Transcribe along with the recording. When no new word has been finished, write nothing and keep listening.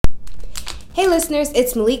Hey listeners,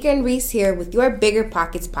 it's Malika and Reese here with your Bigger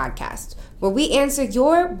Pockets podcast, where we answer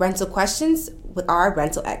your rental questions with our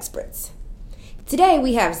rental experts. Today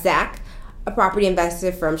we have Zach, a property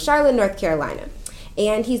investor from Charlotte, North Carolina,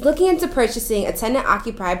 and he's looking into purchasing a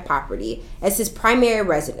tenant-occupied property as his primary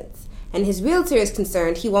residence, and his realtor is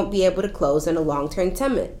concerned he won't be able to close on a long-term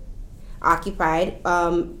tenant-occupied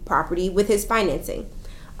property with his financing.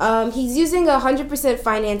 He's using a 100%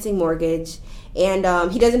 financing mortgage,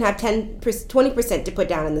 and he doesn't have 20% to put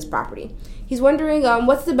down on this property. He's wondering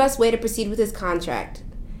what's the best way to proceed with his contract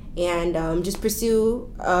and just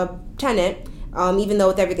pursue a tenant, even though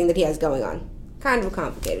with everything that he has going on. Kind of a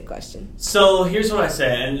complicated question. So here's what I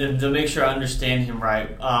say, and to make sure I understand him right.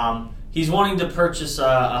 He's wanting to purchase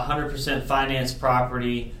a 100% financed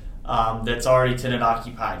property that's already tenant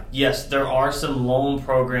occupied. Yes, there are some loan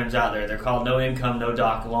programs out there. They're called no income, no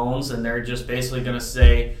doc loans, and they're just basically going to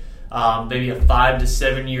say maybe a 5 to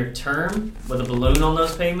 7 year term with a balloon on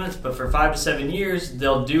those payments. But for 5 to 7 years,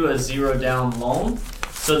 they'll do a zero down loan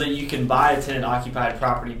so that you can buy a tenant occupied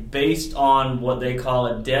property based on what they call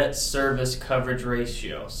a debt service coverage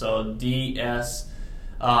ratio. So DSCR,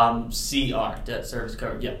 debt service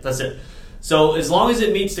coverage. Yeah, that's it. So as long as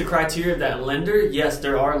it meets the criteria of that lender, yes,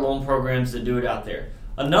 there are loan programs that do it out there.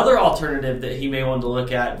 Another alternative that he may want to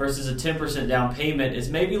look at versus a 10% down payment is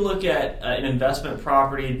maybe look at an investment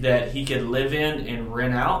property that he could live in and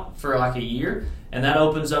rent out for like a year, and that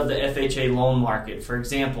opens up the FHA loan market. For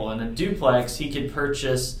example, in a duplex, he could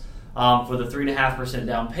purchase for the 3.5%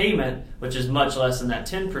 down payment, which is much less than that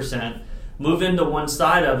 10%, move into one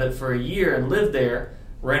side of it for a year and live there,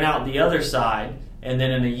 rent out the other side, and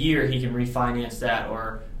then in a year he can refinance that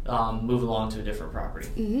or move along to a different property.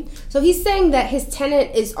 Mm-hmm. So he's saying that his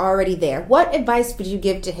tenant is already there. What advice would you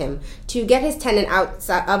give to him to get his tenant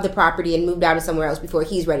outside of the property and moved out of somewhere else before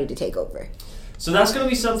he's ready to take over? So that's going to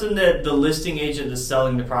be something that the listing agent that's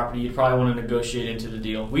selling the property, you probably want to negotiate into the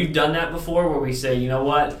deal. We've done that before where we say, you know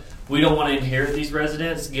what, we don't want to inherit these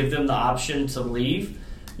residents, give them the option to leave.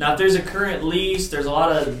 Now if there's a current lease, there's a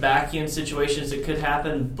lot of back-end situations that could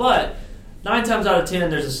happen, but 9 times out of 10,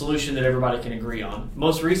 there's a solution that everybody can agree on.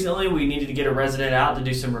 Most recently, we needed to get a resident out to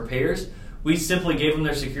do some repairs. We simply gave them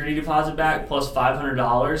their security deposit back plus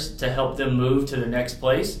 $500 to help them move to the next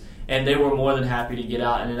place, and they were more than happy to get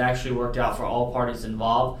out, and it actually worked out for all parties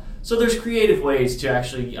involved. So there's creative ways to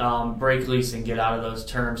actually break lease and get out of those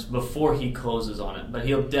terms before he closes on it. But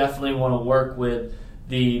he'll definitely want to work with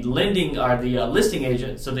the lending or the listing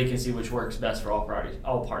agent so they can see which works best for all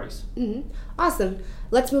parties. Mm-hmm. Awesome.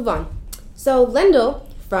 Let's move on. So Lendl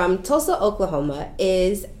from Tulsa, Oklahoma,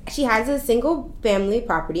 she has a single family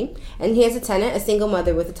property, and he has a tenant, a single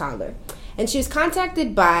mother with a toddler. And she was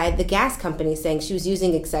contacted by the gas company saying she was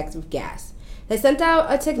using excessive gas. They sent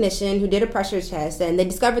out a technician who did a pressure test, and they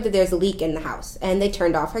discovered that there's a leak in the house, and they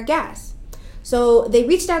turned off her gas. So they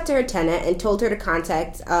reached out to her tenant and told her to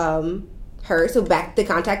contact her. So they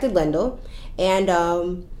contacted Lendl,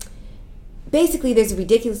 and basically there's a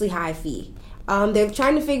ridiculously high fee. They're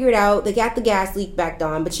trying to figure it out. They got the gas leak back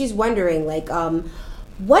on, but she's wondering,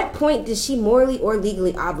 what point is she morally or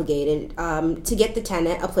legally obligated to get the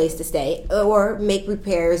tenant a place to stay or make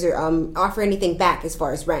repairs or offer anything back as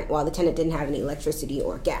far as rent while the tenant didn't have any electricity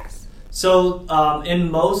or gas? So in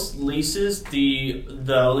most leases, the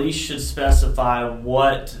lease should specify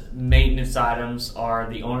what maintenance items are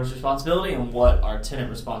the owner's responsibility and what are tenant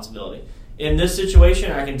responsibility. In this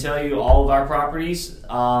situation, I can tell you all of our properties,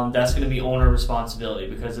 that's going to be owner responsibility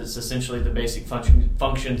because it's essentially the basic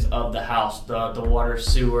functions of the house, the water,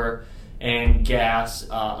 sewer, and gas,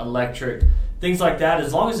 electric, things like that.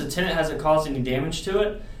 As long as the tenant hasn't caused any damage to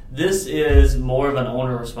it, this is more of an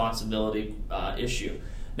owner responsibility issue.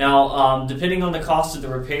 Now, depending on the cost of the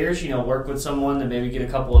repairs, work with someone to maybe get a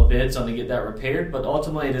couple of bids on to get that repaired, but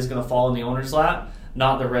ultimately it is going to fall in the owner's lap,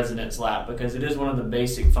 not the resident's lap, because it is one of the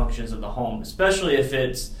basic functions of the home, especially if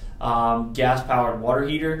it's gas-powered water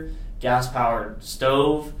heater, gas-powered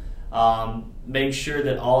stove. Make sure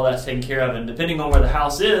that all that's taken care of, and depending on where the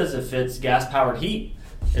house is, if it's gas-powered heat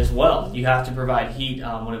as well, you have to provide heat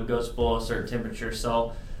when it goes below a certain temperature.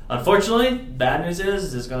 So unfortunately, bad news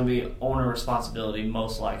is it's going to be owner responsibility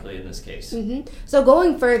most likely in this case. Mm-hmm. So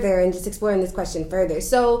going further and just exploring this question further.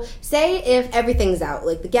 So say if everything's out,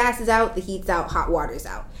 like the gas is out, the heat's out, hot water's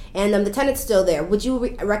out, and the tenant's still there, would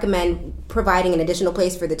you recommend providing an additional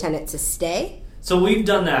place for the tenant to stay? So we've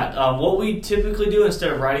done that. What we typically do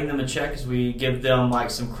instead of writing them a check is we give them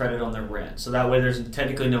some credit on their rent. So that way there's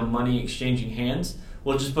technically no money exchanging hands.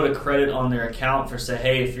 We'll just put a credit on their account for say,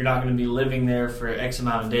 hey, if you're not going to be living there for X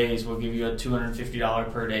amount of days, we'll give you a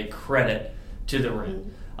 $250 per day credit to the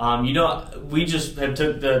rent. We just have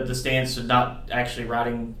took the stance of not actually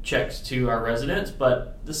writing checks to our residents,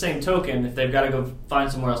 but the same token, if they've got to go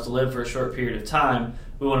find somewhere else to live for a short period of time,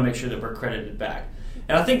 we want to make sure that we're credited back.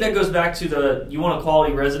 And I think that goes back to you want a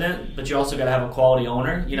quality resident, but you also got to have a quality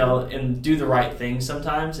owner, and do the right thing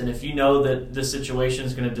sometimes. And if you know that the situation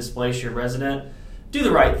is going to displace your resident, do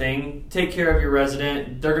the right thing, take care of your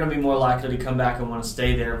resident. They're going to be more likely to come back and want to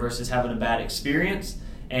stay there versus having a bad experience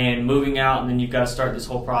and moving out, and then you've got to start this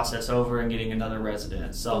whole process over and getting another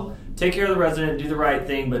resident. So take care of the resident, do the right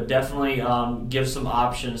thing, but definitely give some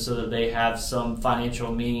options so that they have some financial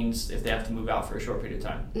means if they have to move out for a short period of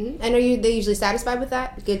time. Mm-hmm. And they usually satisfied with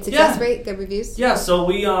that? Good success rate, good reviews? Yeah, so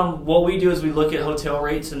we what we do is we look at hotel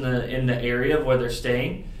rates in the area of where they're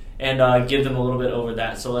staying and give them a little bit over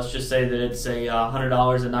that. So let's just say that it's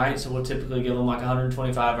 $100 a night, so we'll typically give them like $125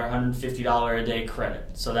 or $150 a day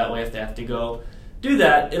credit. So that way if they have to go do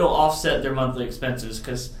that, it'll offset their monthly expenses,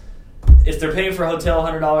 because if they're paying for a hotel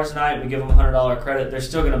 $100 a night, we give them a $100 credit, they're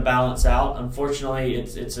still going to balance out. Unfortunately,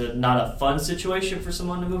 it's not a fun situation for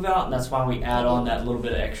someone to move out, and that's why we add on that little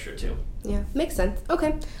bit of extra too. Yeah, makes sense.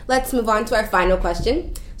 Okay, let's move on to our final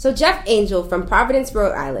question. So Jeff Angel from Providence,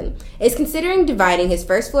 Rhode Island, is considering dividing his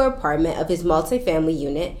first floor apartment of his multifamily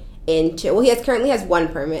unit into, he currently has one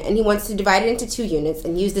permit, and he wants to divide it into 2 units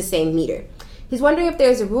and use the same meter. He's wondering if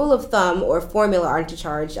there's a rule of thumb or formula on to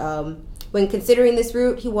charge when considering this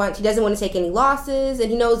route. He doesn't want to take any losses, and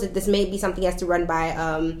he knows that this may be something he has to run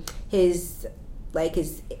by his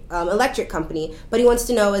electric company. But he wants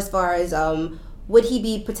to know as far as would he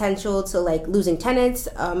be potential to losing tenants,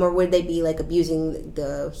 or would they be abusing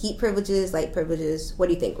the heat privileges, light privileges? What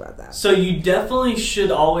do you think about that? So you definitely should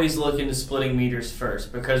always look into splitting meters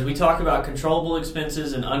first, because we talk about controllable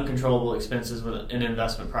expenses and uncontrollable expenses with an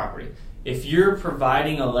investment property. If you're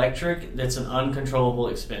providing electric, that's an uncontrollable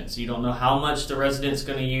expense. You don't know how much the resident's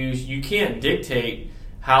going to use. You can't dictate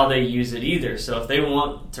how they use it either. So if they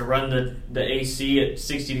want to run the AC at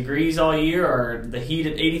 60 degrees all year or the heat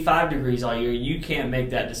at 85 degrees all year, you can't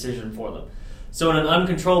make that decision for them. So in an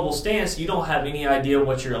uncontrollable stance, you don't have any idea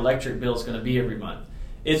what your electric bill is going to be every month.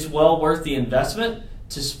 It's well worth the investment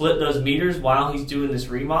to split those meters while he's doing this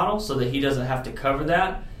remodel so that he doesn't have to cover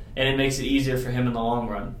that, and it makes it easier for him in the long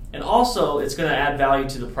run. And also, it's going to add value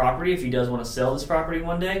to the property if he does want to sell this property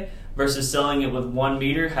one day, versus selling it with 1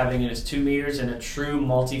 meter, having it as 2 meters in a true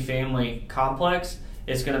multifamily complex.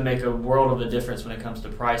 It's going to make a world of a difference when it comes to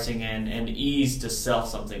pricing and ease to sell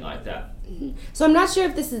something like that. Mm-hmm. So I'm not sure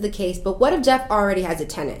if this is the case, but what if Jeff already has a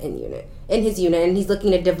tenant in his unit, and he's looking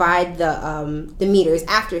to divide the meters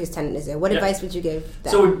after his tenant is there? What advice would you give that?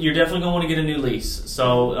 So you're definitely going to want to get a new lease.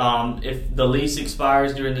 So if the lease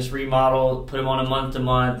expires during this remodel, put him on a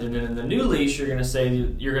month-to-month, and then in the new lease, you're going to say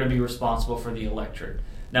you're going to be responsible for the electric.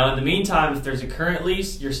 Now, in the meantime, if there's a current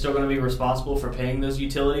lease, you're still going to be responsible for paying those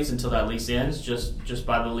utilities until that lease ends, just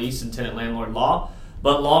by the lease and tenant-landlord law.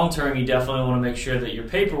 But long-term, you definitely want to make sure that your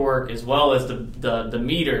paperwork as well as the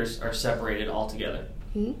meters are separated altogether.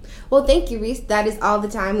 Mm-hmm. Well, thank you, Reese. That is all the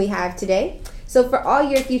time we have today. So for all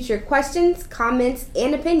your future questions, comments,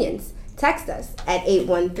 and opinions, text us at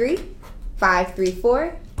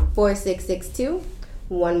 813-534-4662.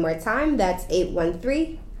 One more time, that's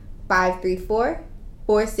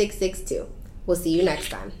 813-534-4662. We'll see you next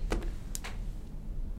time.